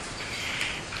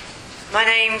My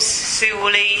name's Sue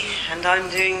Woolley and I'm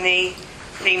doing the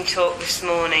theme talk this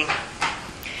morning.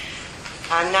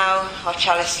 And now our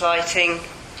chalice lighting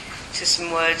to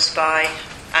some words by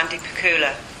Andy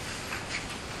Pakula.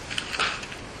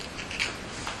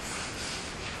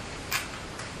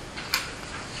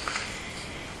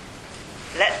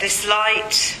 Let this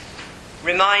light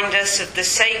remind us of the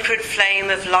sacred flame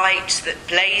of light that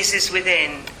blazes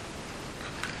within,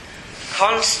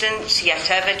 constant yet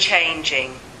ever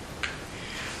changing,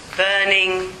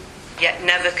 burning yet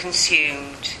never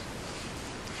consumed.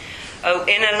 O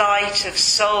inner light of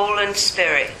soul and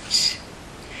spirit,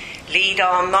 lead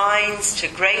our minds to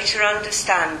greater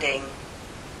understanding,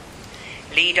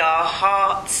 lead our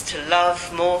hearts to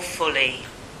love more fully,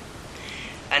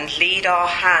 and lead our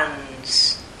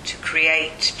hands to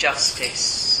create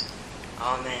justice.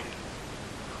 Amen.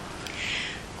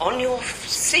 On your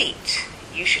seat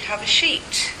you should have a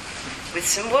sheet with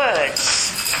some words.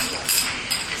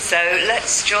 So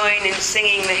let's join in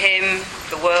singing the hymn,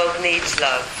 The World Needs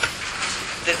Love.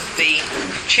 The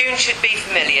tune should be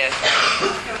familiar.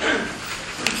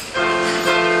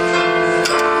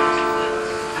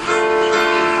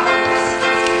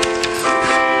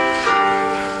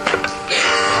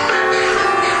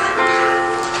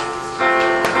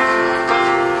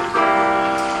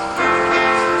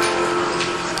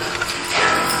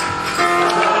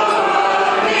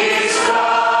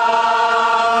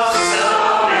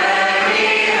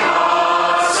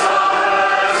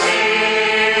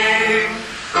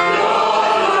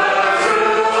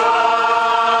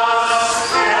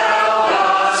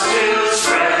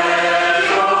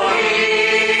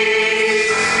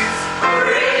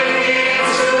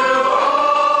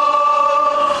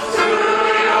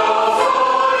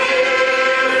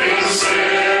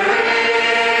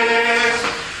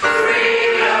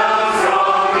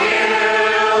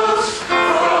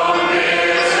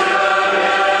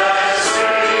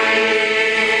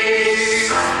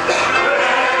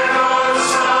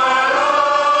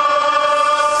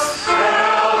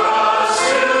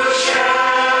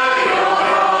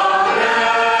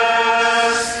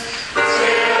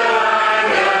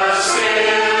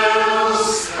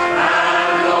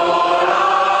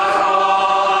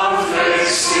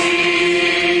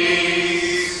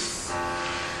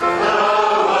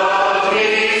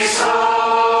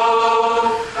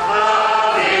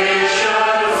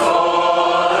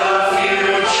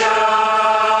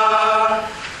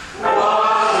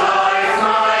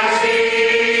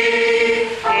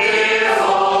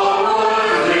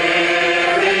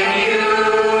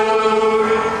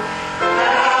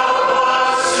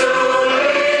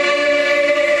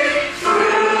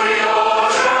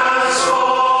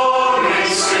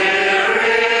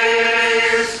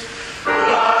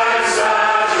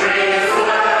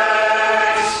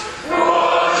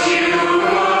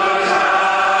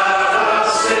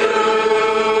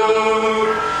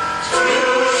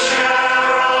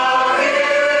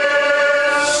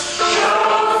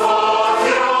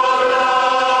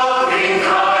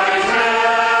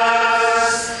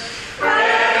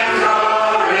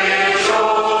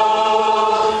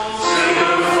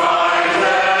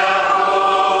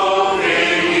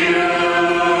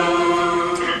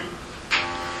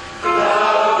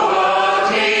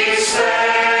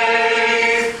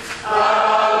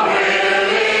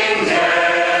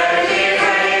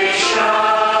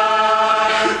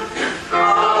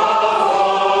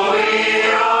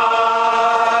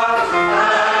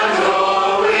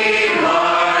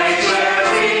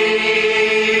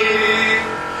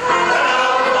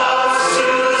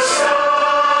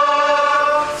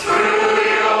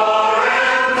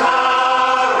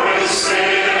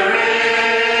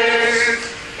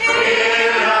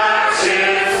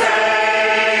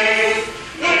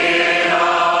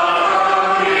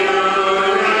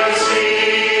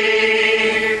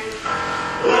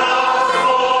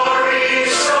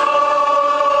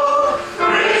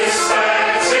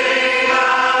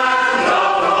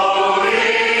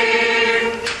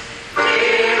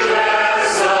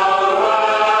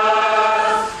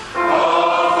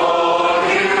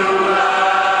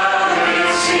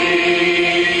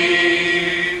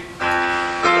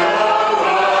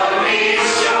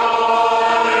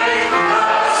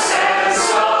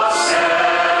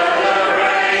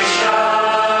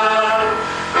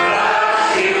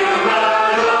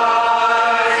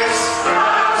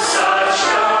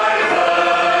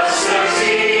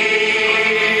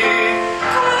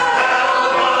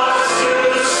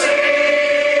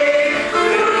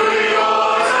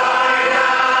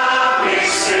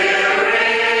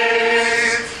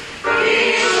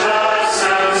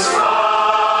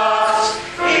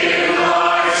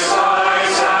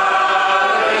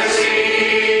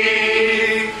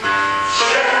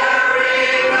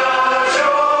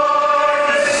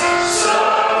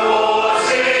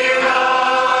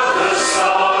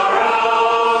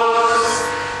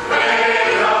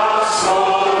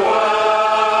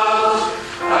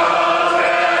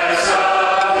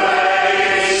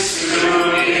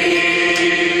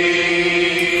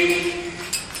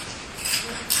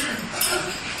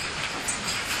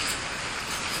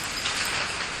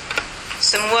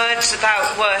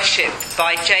 about worship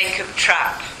by Jacob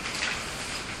Trapp.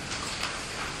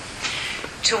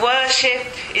 To worship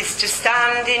is to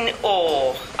stand in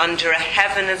awe under a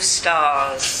heaven of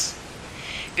stars,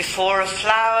 before a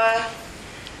flower,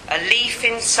 a leaf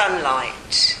in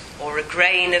sunlight, or a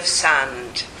grain of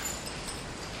sand.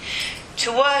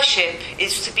 To worship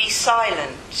is to be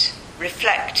silent,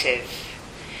 reflective,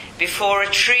 before a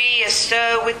tree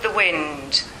astir with the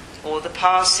wind, or the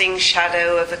passing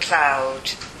shadow of a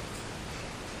cloud.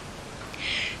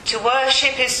 To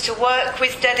worship is to work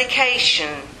with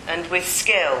dedication and with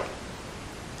skill.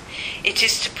 It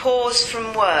is to pause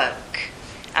from work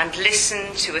and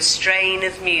listen to a strain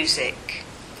of music.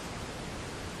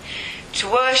 To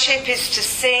worship is to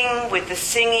sing with the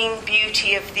singing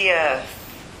beauty of the earth.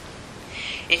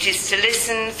 It is to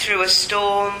listen through a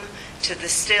storm to the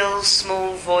still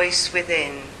small voice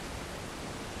within.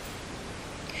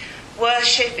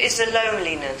 Worship is a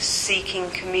loneliness seeking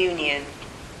communion.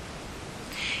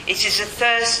 It is a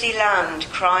thirsty land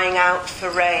crying out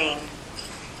for rain.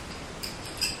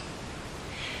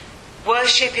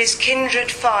 Worship is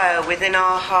kindred fire within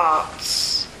our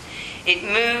hearts. It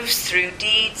moves through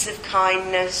deeds of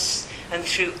kindness and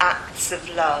through acts of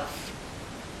love.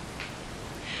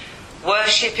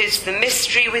 Worship is the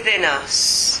mystery within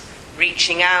us,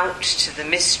 reaching out to the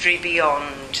mystery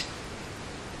beyond.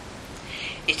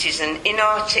 It is an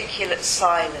inarticulate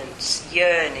silence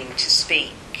yearning to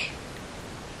speak.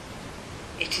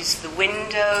 It is the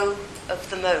window of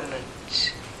the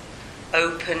moment,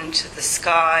 open to the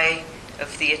sky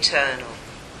of the eternal.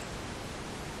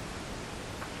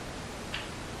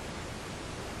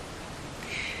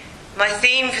 My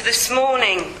theme for this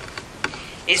morning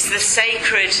is the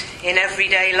sacred in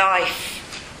everyday life.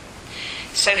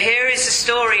 So here is a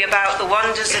story about the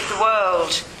wonders of the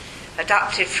world,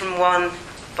 adapted from one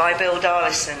by Bill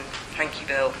Darlison. Thank you,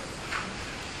 Bill.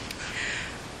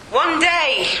 One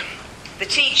day, the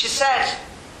teacher said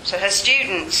to her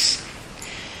students,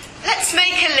 "Let's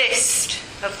make a list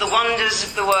of the wonders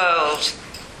of the world.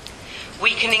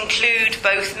 We can include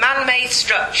both man-made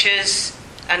structures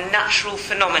and natural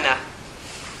phenomena."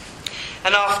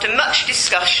 And after much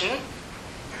discussion,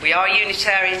 we are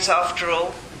Unitarians after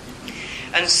all,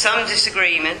 and some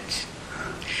disagreement,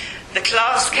 the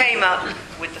class came up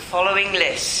with the following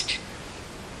list.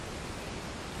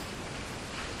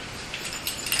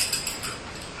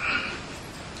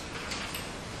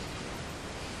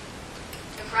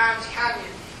 The Grand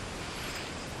Canyon,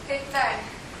 Big Ben,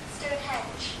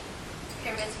 Stonehenge,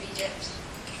 Pyramids of Egypt,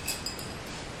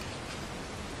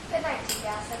 the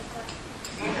Nightingale Centre.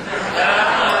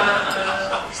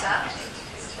 What's that?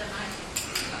 It's the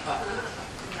Nightingale.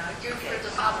 No, go for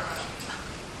the other one.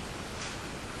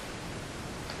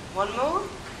 One more?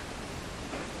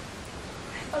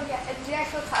 Oh yeah, and the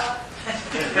Eiffel Tower.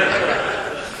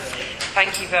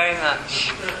 Thank you very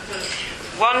much.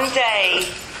 One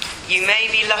day, you may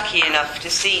be lucky enough to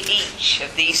see each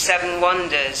of these 7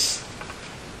 wonders.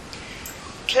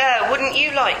 Claire, wouldn't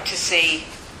you like to see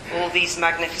all these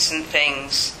magnificent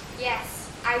things? Yes,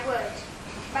 I would.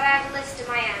 But I have a list of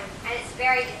my own, and it's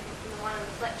very different from the one on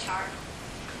the flip chart.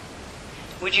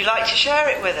 Would you like to share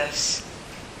it with us?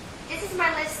 This is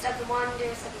my list of the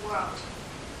wonders of the world.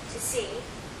 To see,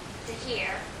 to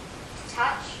hear, to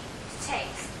touch, to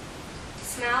taste, to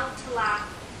smell, to laugh,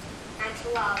 and to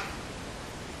love.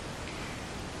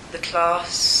 The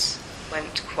class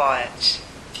went quiet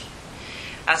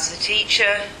as the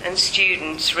teacher and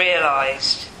students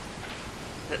realised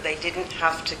that they didn't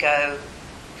have to go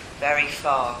very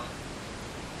far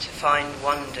to find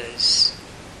wonders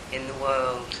in the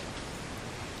world.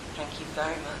 Thank you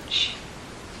very much.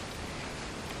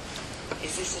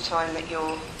 Is this the time that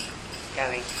you're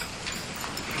going?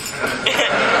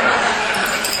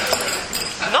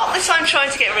 Not that I'm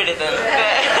trying to get rid of them, but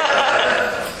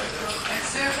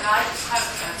Sue, can I just have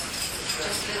just a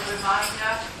little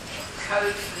reminder?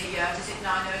 Code for the, is it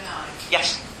 909?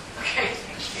 yes. Okay,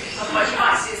 thank you. Otherwise you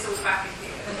might see us all back in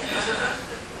here.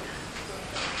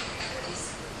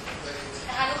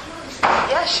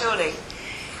 Yeah, surely.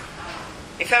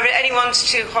 If ever anyone's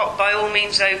too hot, by all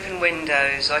means open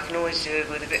windows. I can always do it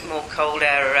with a bit more cold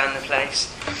air around the place.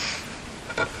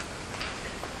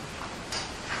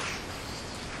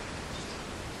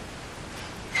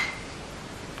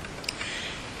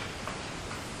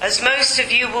 As most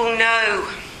of you will know,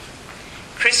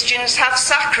 Christians have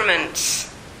sacraments,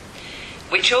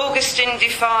 which Augustine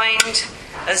defined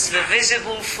as the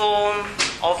visible form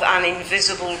of an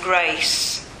invisible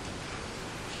grace.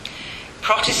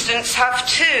 Protestants have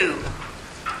 2,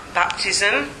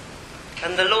 baptism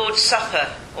and the Lord's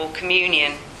Supper or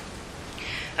communion.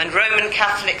 and Roman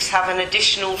Catholics have an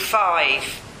additional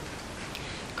 5: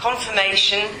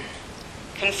 confirmation,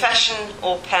 confession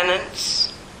or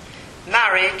penance,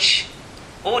 marriage,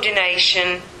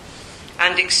 ordination,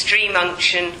 and extreme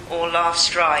unction or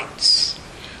last rites.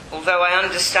 Although I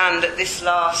understand that this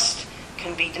last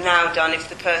can be now done if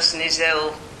the person is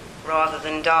ill rather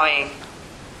than dying.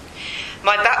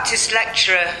 My Baptist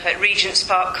lecturer at Regent's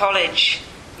Park College,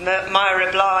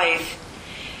 Myra Blythe,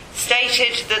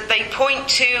 stated that they point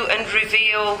to and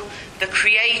reveal the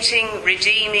creating,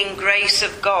 redeeming grace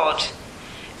of God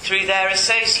through their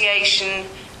association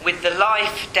with the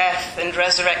life, death, and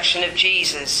resurrection of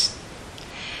Jesus.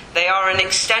 They are an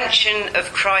extension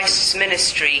of Christ's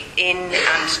ministry in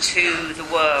and to the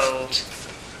world.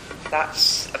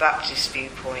 That's a Baptist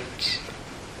viewpoint.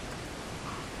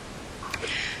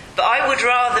 But I would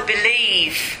rather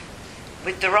believe,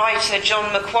 with the writer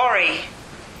John Macquarie,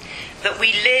 that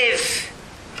we live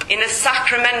in a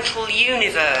sacramental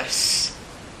universe,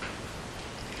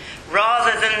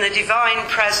 rather than the divine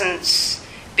presence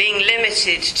being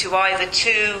limited to either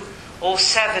 2 or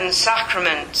 7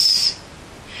 sacraments.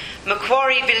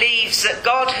 Macquarie believes that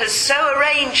God has so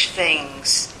arranged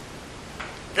things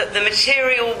that the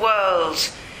material world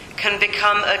can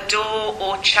become a door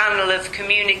or channel of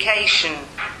communication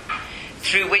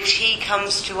through which he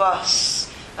comes to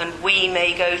us and we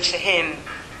may go to him.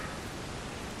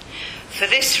 For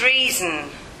this reason,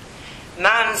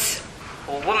 man's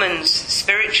or woman's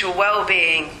spiritual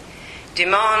well-being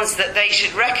demands that they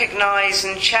should recognise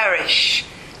and cherish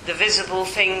the visible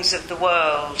things of the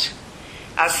world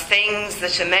as things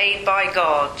that are made by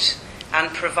God and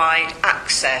provide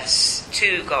access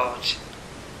to God.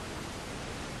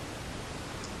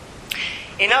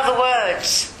 In other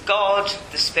words, God,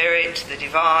 the Spirit, the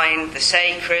divine, the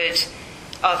sacred,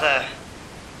 other,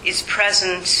 is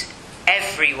present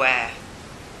everywhere,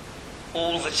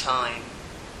 all the time.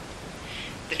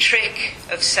 The trick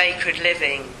of sacred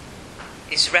living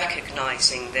is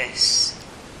recognising this.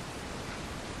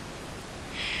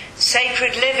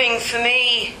 Sacred living for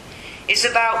me is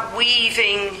about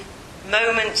weaving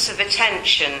moments of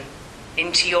attention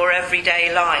into your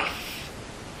everyday life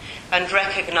and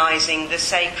recognising the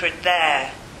sacred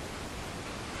there.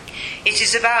 It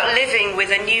is about living with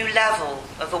a new level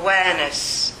of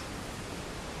awareness.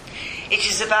 It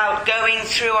is about going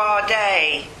through our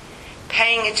day,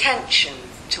 paying attention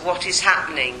to what is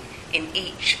happening in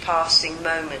each passing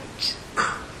moment.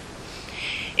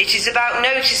 It is about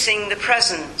noticing the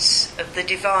presence of the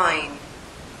divine,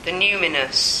 the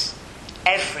numinous,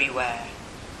 everywhere,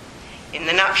 in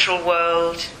the natural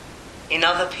world, in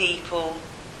other people,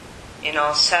 in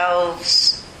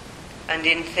ourselves, and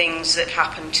in things that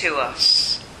happen to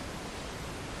us.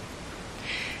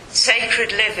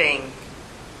 Sacred living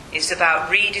is about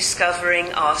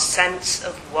rediscovering our sense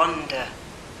of wonder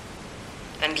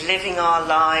and living our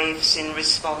lives in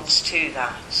response to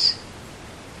that.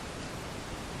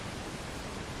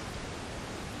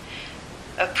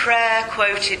 A prayer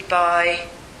quoted by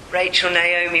Rachel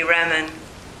Naomi Remen,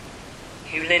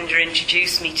 who Linda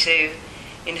introduced me to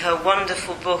in her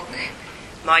wonderful book,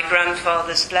 My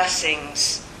Grandfather's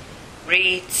Blessings,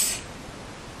 reads,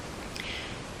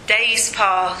 "Days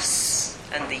pass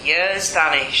and the years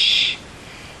vanish,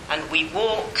 and we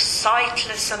walk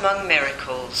sightless among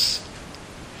miracles.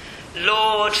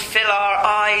 Lord, fill our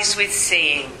eyes with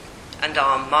seeing and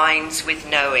our minds with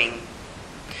knowing.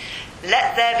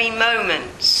 Let there be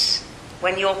moments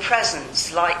when your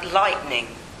presence, like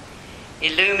lightning,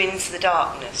 illumines the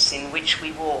darkness in which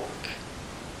we walk.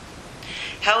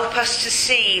 Help us to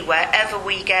see wherever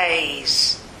we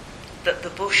gaze that the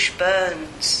bush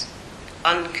burns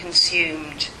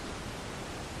unconsumed,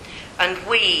 and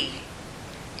we,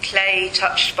 clay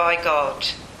touched by God,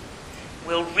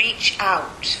 will reach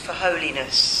out for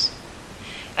holiness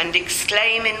and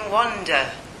exclaim in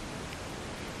wonder,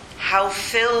 how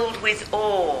filled with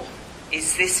awe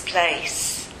is this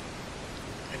place,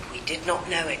 and we did not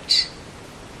know it."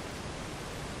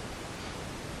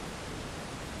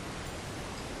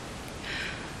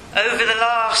 Over the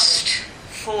last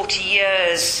 40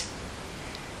 years,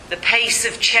 the pace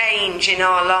of change in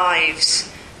our lives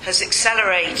has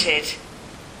accelerated.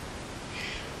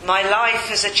 My life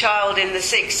as a child in the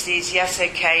 60s, yes,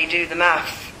 okay, do the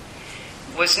math,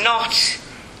 was not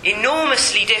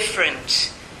enormously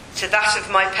different to that of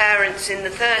my parents in the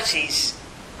 30s.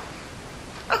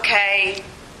 Okay,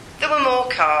 there were more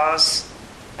cars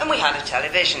and we had a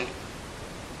television.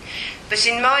 But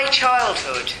in my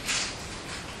childhood,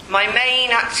 my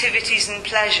main activities and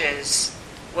pleasures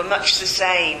were much the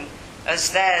same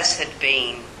as theirs had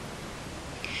been.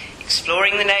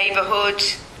 Exploring the neighbourhood,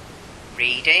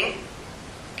 reading,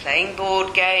 playing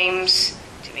board games,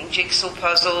 doing jigsaw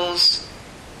puzzles,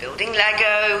 building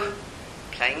Lego,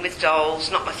 playing with dolls,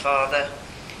 not my father,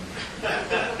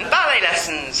 and ballet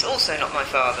lessons, also not my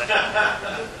father.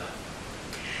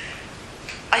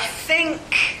 I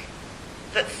think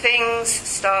that things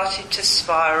started to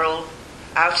spiral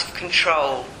out of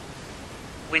control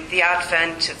with the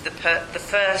advent of the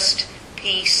first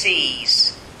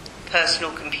PCs,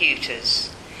 personal computers,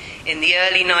 in the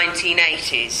early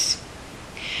 1980s.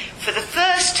 For the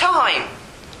first time,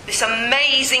 this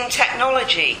amazing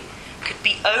technology could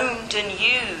be owned and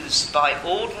used by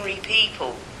ordinary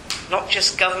people, not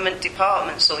just government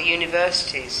departments or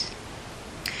universities.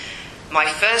 My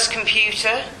first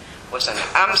computer was an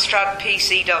Amstrad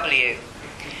PCW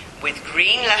with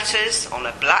green letters on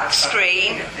a black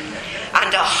screen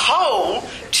and a whole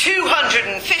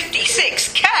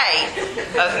 256K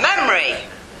of memory.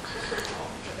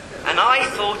 And I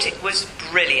thought it was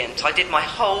brilliant. I did my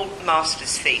whole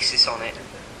master's thesis on it.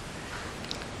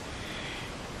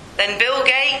 Then Bill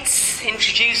Gates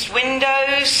introduced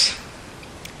Windows,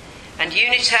 and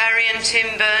Unitarian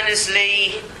Tim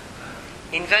Berners-Lee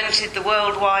invented the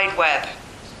World Wide Web,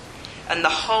 and the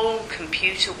whole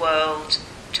computer world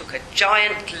took a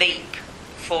giant leap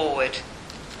forward.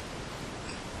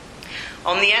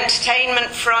 On the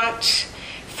entertainment front,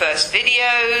 first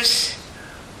videos,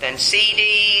 then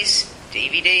CDs,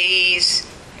 DVDs,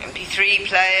 MP3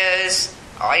 players,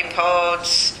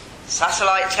 iPods,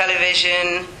 satellite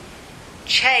television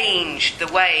changed the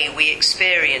way we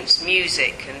experience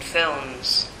music and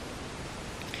films.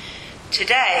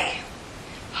 Today,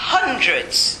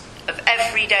 hundreds of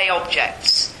everyday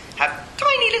objects have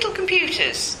tiny little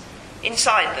computers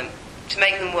inside them to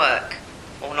make them work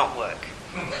or not work.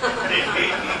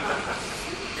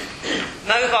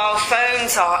 Mobile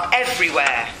phones are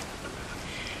everywhere,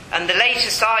 and the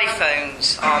latest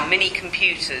iPhones are mini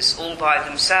computers all by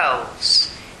themselves,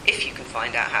 if you can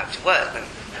find out how to work them.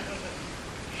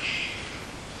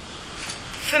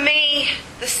 For me,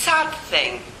 the sad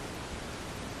thing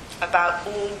about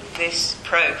all this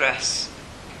progress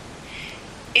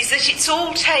is that it's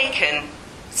all taken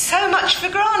so much for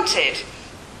granted,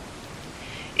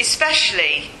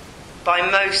 especially by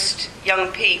most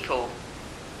young people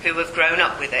who have grown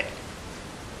up with it.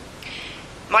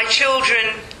 My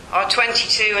children are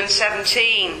 22 and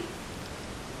 17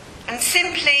 and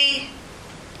simply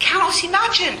cannot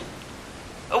imagine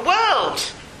a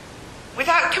world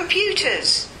without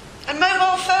computers and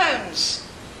mobile phones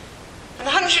and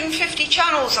 150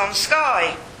 channels on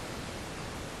Sky.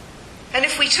 And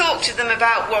if we talk to them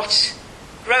about what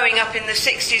growing up in the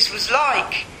 60s was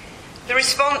like, the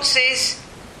response is,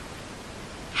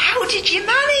 "How did you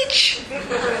manage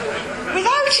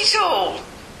without it all?"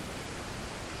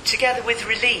 Together with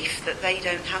relief that they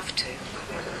don't have to.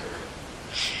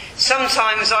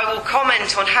 Sometimes I will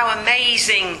comment on how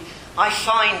amazing I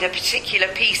find a particular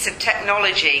piece of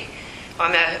technology.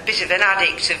 I'm a bit of an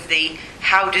addict of the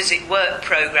How Does It Work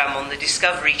programme on the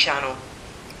Discovery Channel.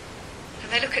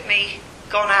 And they look at me,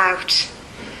 gone out,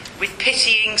 with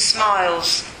pitying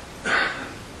smiles.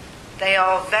 They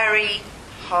are very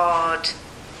hard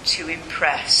to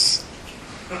impress.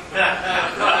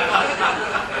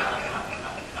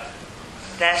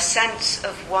 Their sense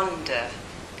of wonder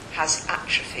has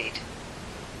atrophied.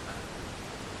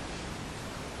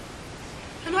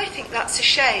 And I think that's a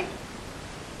shame.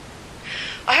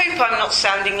 I hope I'm not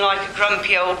sounding like a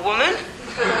grumpy old woman.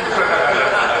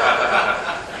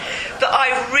 But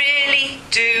I really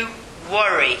do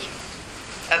worry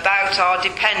about our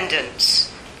dependence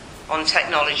on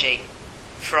technology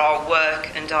for our work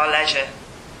and our leisure.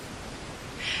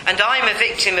 And I'm a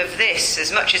victim of this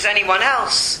as much as anyone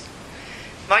else.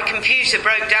 My computer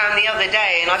broke down the other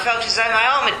day and I felt as though my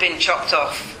arm had been chopped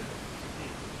off.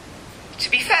 To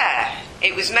be fair,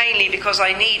 it was mainly because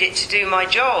I needed it to do my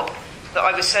job that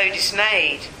I was so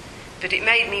dismayed, but it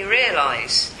made me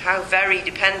realise how very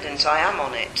dependent I am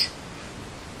on it.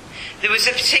 There was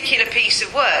a particular piece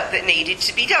of work that needed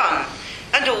to be done,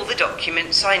 and all the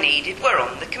documents I needed were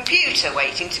on the computer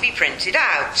waiting to be printed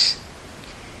out.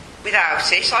 Without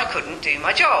it, I couldn't do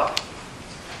my job.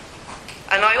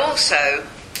 And I also,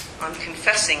 I'm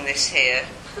confessing this here,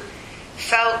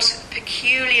 felt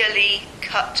peculiarly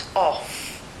cut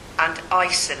off and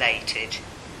isolated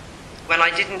when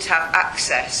I didn't have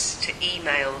access to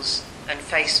emails and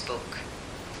Facebook.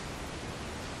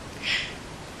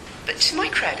 But to my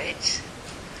credit,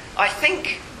 I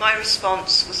think my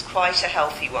response was quite a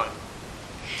healthy one.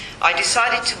 I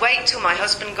decided to wait till my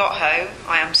husband got home.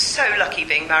 I am so lucky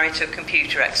being married to a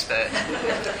computer expert.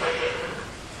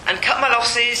 And cut my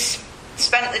losses,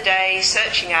 spent the day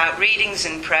searching out readings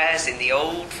and prayers in the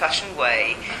old-fashioned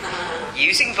way,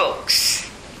 using books.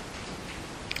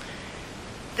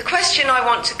 The question I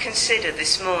want to consider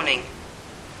this morning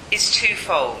is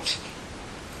twofold.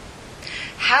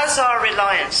 Has our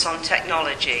reliance on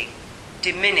technology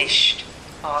diminished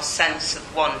our sense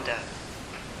of wonder?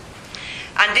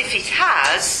 And if it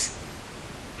has,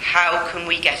 how can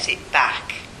we get it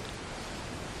back?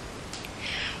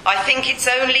 I think it's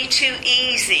only too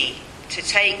easy to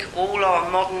take all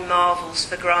our modern marvels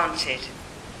for granted.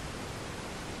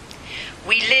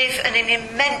 We live in an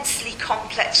immensely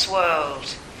complex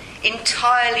world,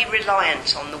 entirely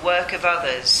reliant on the work of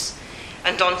others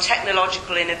and on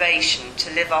technological innovation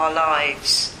to live our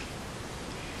lives.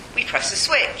 We press a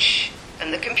switch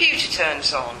and the computer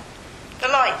turns on, the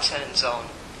light turns on,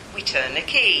 we turn a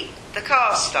key, the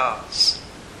car starts.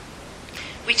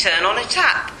 We turn on a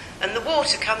tap and the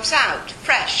water comes out,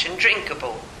 fresh and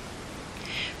drinkable.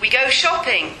 We go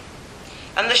shopping,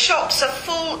 and the shops are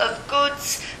full of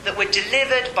goods that were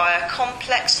delivered by a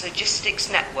complex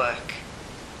logistics network.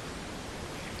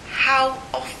 How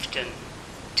often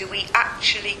do we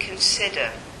actually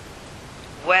consider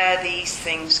where these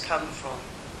things come from,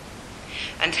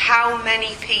 and how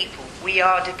many people we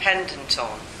are dependent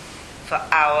on for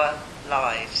our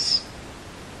lives?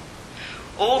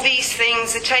 All these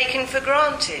things are taken for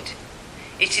granted.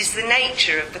 It is the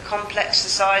nature of the complex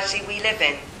society we live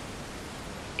in.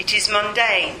 It is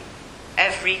mundane,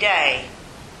 everyday,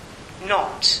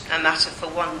 not a matter for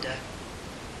wonder.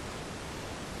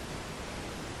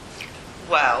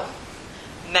 Well,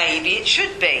 maybe it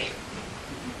should be.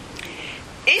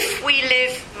 If we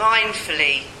live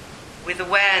mindfully, with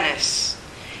awareness,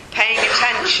 paying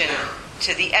attention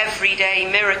to the everyday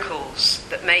miracles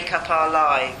that make up our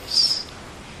lives,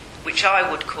 which I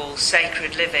would call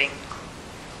sacred living,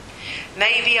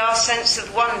 maybe our sense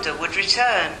of wonder would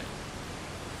return.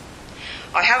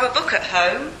 I have a book at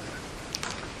home,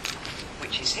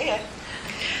 which is here,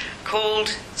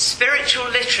 called Spiritual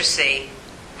Literacy,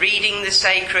 Reading the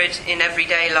Sacred in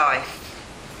Everyday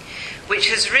Life, which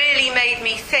has really made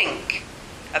me think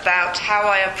about how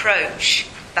I approach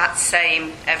that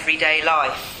same everyday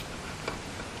life.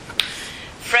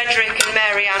 Frederick and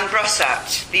Mary Ann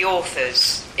Brossat, the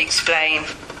authors, explain,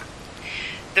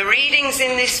 the readings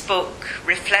in this book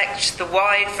reflect the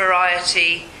wide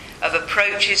variety of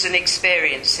approaches and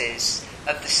experiences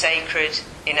of the sacred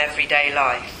in everyday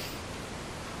life.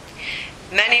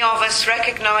 Many of us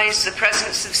recognise the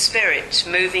presence of spirit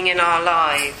moving in our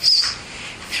lives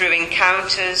through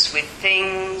encounters with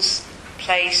things,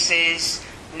 places,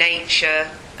 nature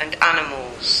and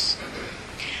animals.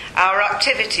 Our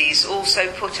activities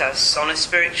also put us on a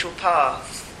spiritual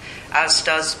path, as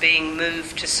does being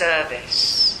moved to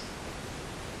service.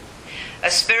 A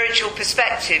spiritual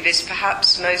perspective is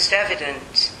perhaps most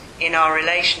evident in our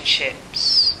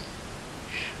relationships.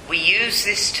 We use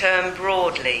this term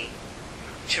broadly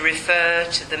to refer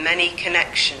to the many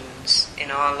connections in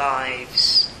our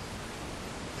lives.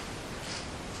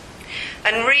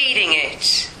 And reading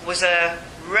it was a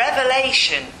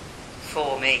revelation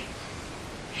for me.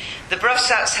 The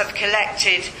Brossats have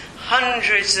collected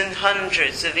hundreds and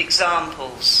hundreds of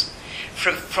examples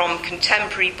from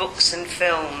contemporary books and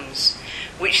films,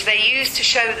 which they use to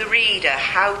show the reader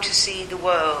how to see the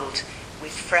world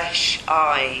with fresh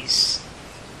eyes.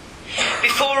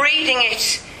 Before reading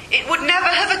it, it would never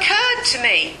have occurred to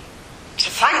me to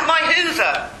thank my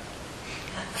Hoover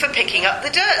for picking up the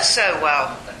dirt so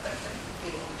well,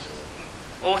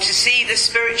 or to see the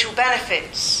spiritual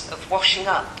benefits of washing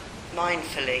up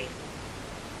mindfully.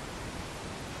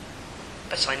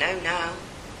 But I know now.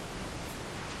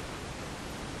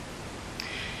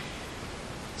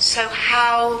 So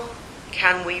how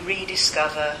can we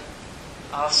rediscover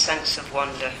our sense of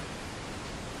wonder?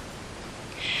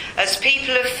 As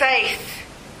people of faith,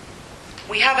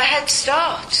 we have a head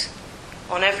start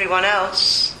on everyone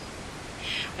else.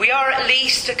 We are at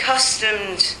least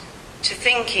accustomed to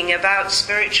thinking about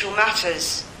spiritual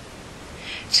matters,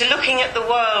 to looking at the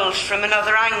world from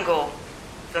another angle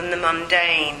than the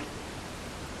mundane.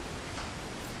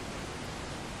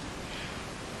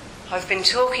 I've been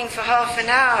talking for half an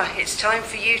hour. It's time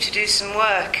for you to do some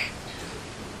work.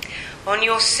 On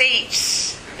your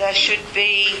seats, there should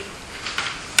be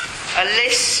a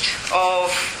list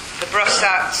of the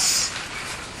Brossats'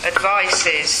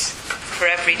 advices for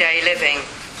everyday living.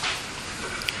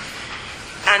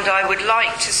 And I would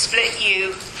like to split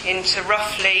you into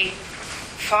roughly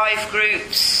 5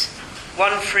 groups,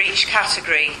 one for each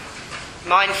category: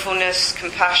 mindfulness,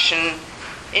 compassion,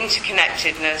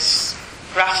 interconnectedness,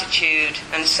 gratitude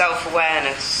and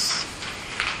self-awareness.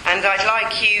 and I'd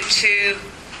like you to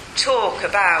talk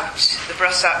about the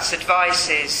Brusat's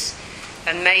advices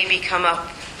and maybe come up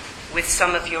with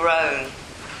some of your own.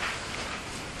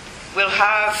 We'll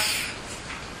have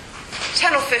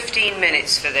 10 or 15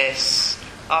 minutes for this,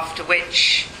 after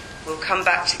which we'll come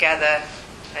back together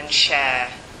and share.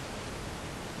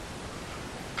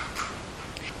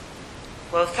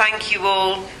 Well, thank you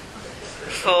all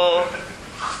for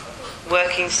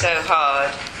working so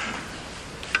hard.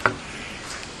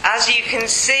 As you can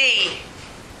see,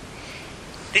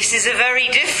 this is a very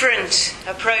different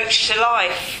approach to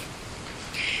life.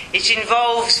 It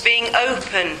involves being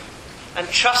open and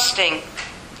trusting,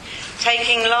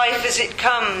 taking life as it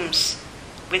comes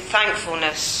with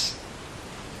thankfulness.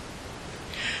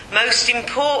 Most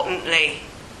importantly,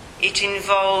 it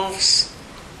involves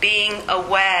being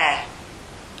aware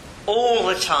all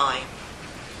the time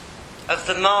of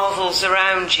the marvels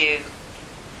around you,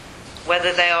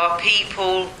 whether they are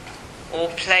people or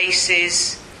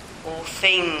places or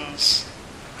things.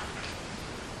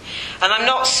 And I'm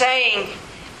not saying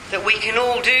that we can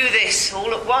all do this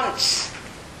all at once.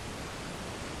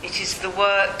 It is the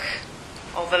work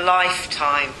of a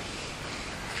lifetime.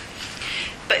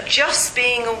 But just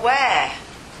being aware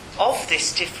of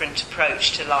this different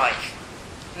approach to life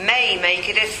may make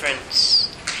a difference.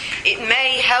 It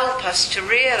may help us to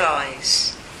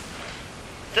realise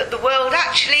that the world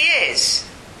actually is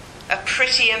a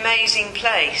pretty amazing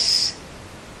place,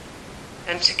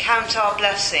 and to count our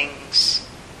blessings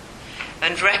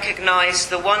and recognise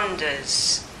the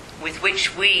wonders with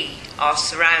which we are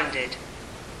surrounded.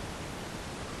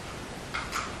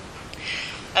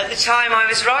 At the time I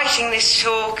was writing this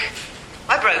talk,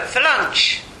 I broke for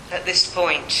lunch at this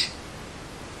point.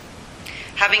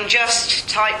 Having just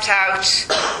typed out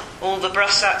all the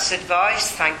Brusat's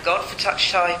advice, thank God for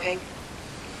touch typing,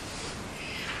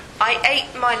 I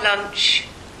ate my lunch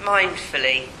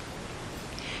mindfully,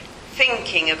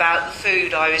 thinking about the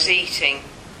food I was eating,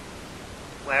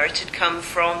 where it had come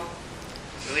from,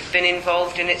 who had been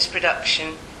involved in its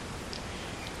production,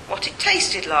 what it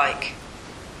tasted like,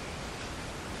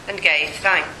 and gave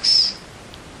thanks.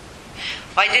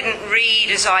 I didn't read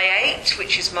as I ate,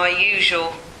 which is my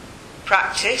usual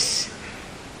practice,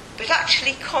 but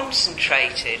actually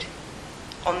concentrated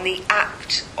on the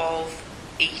act of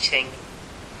eating.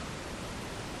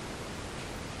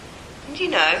 And you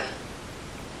know,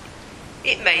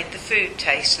 it made the food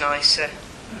taste nicer.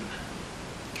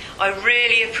 I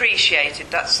really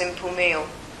appreciated that simple meal.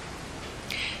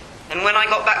 And when I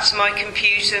got back to my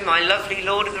computer, my lovely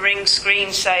Lord of the Rings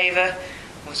screensaver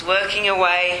was working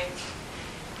away,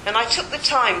 and I took the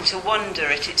time to wonder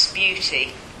at its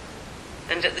beauty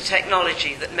and at the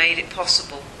technology that made it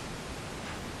possible.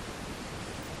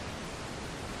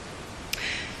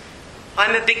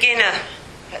 I'm a beginner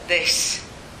at this,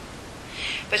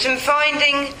 but I'm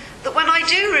finding that when I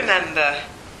do remember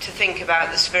to think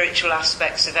about the spiritual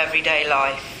aspects of everyday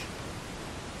life,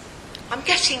 I'm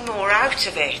getting more out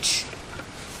of it,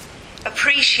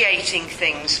 appreciating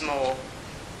things more.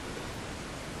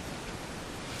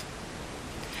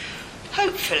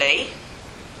 Hopefully,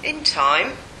 in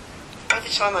time, by the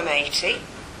time I'm 80,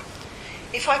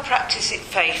 if I practice it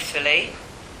faithfully,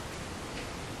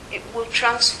 it will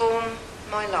transform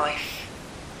my life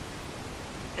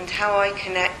and how I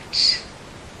connect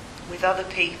with other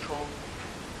people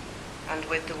and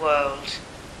with the world.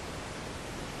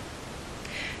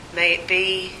 May it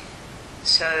be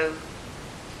so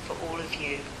for all of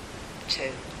you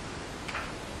too.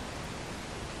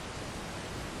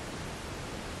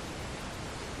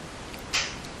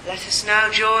 Let us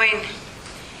now join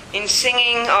in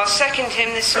singing our second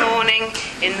hymn this morning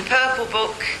in the Purple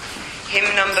Book,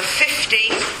 hymn number 50,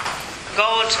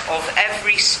 God of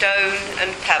Every Stone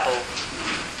and Pebble.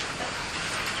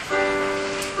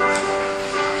 God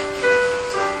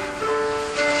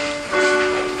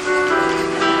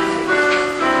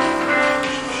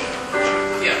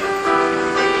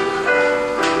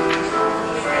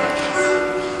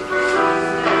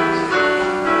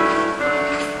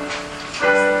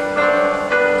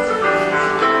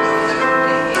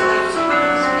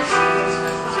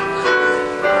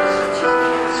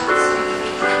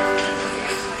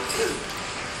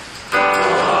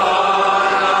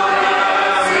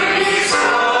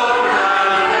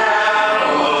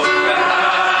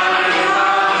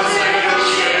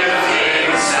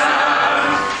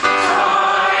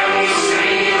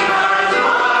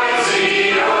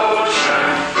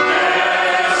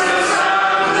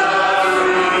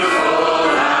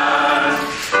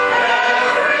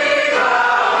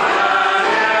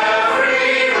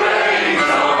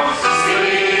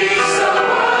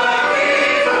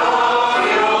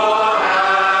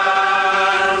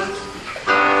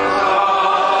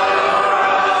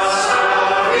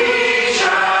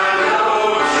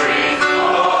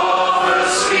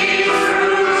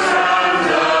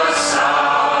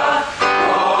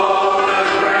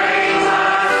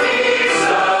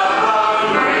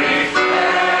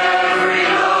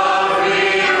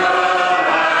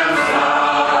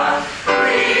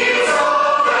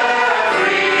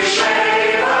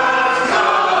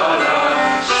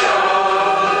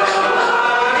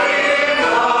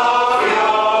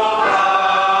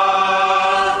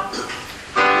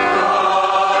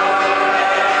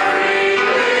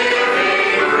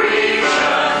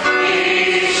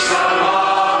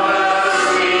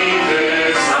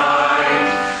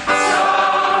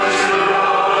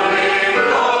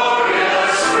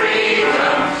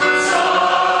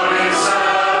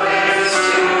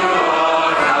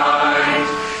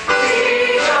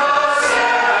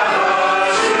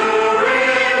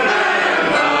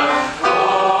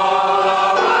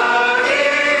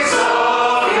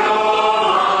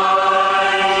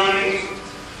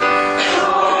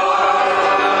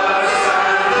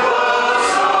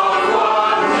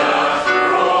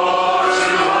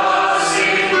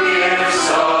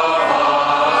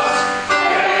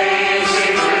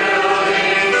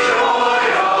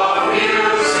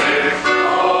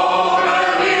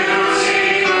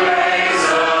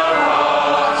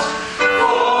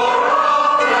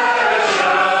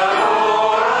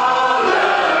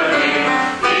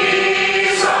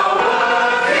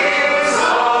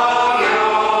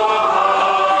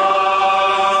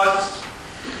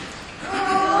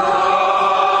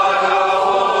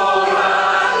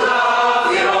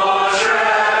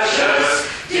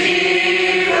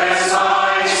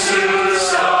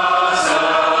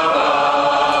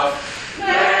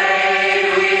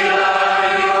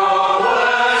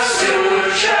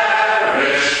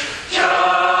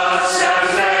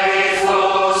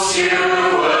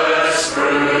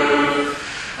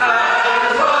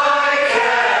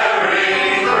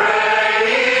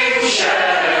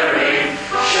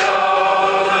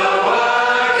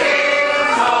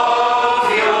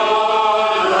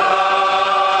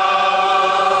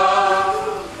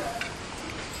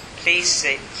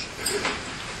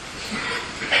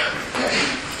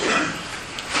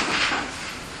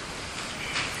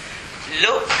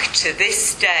to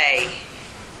this day.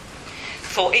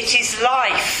 For it is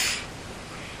life,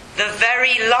 the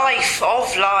very life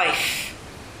of life.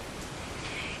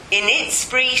 In its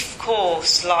brief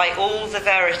course lie all the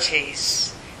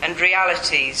verities and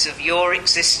realities of your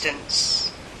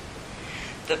existence.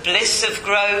 The bliss of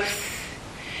growth,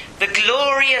 the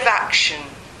glory of action,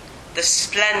 the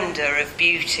splendour of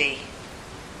beauty.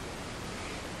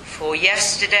 For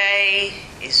yesterday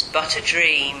is but a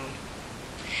dream,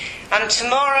 and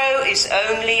tomorrow is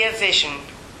only a vision.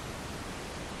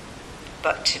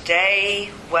 But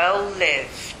today, well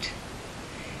lived,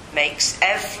 makes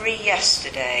every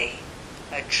yesterday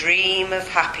a dream of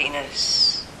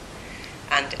happiness,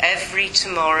 and every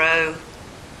tomorrow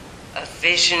a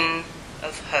vision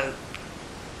of hope.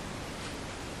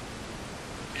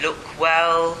 Look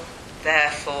well,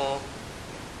 therefore,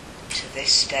 to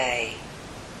this day.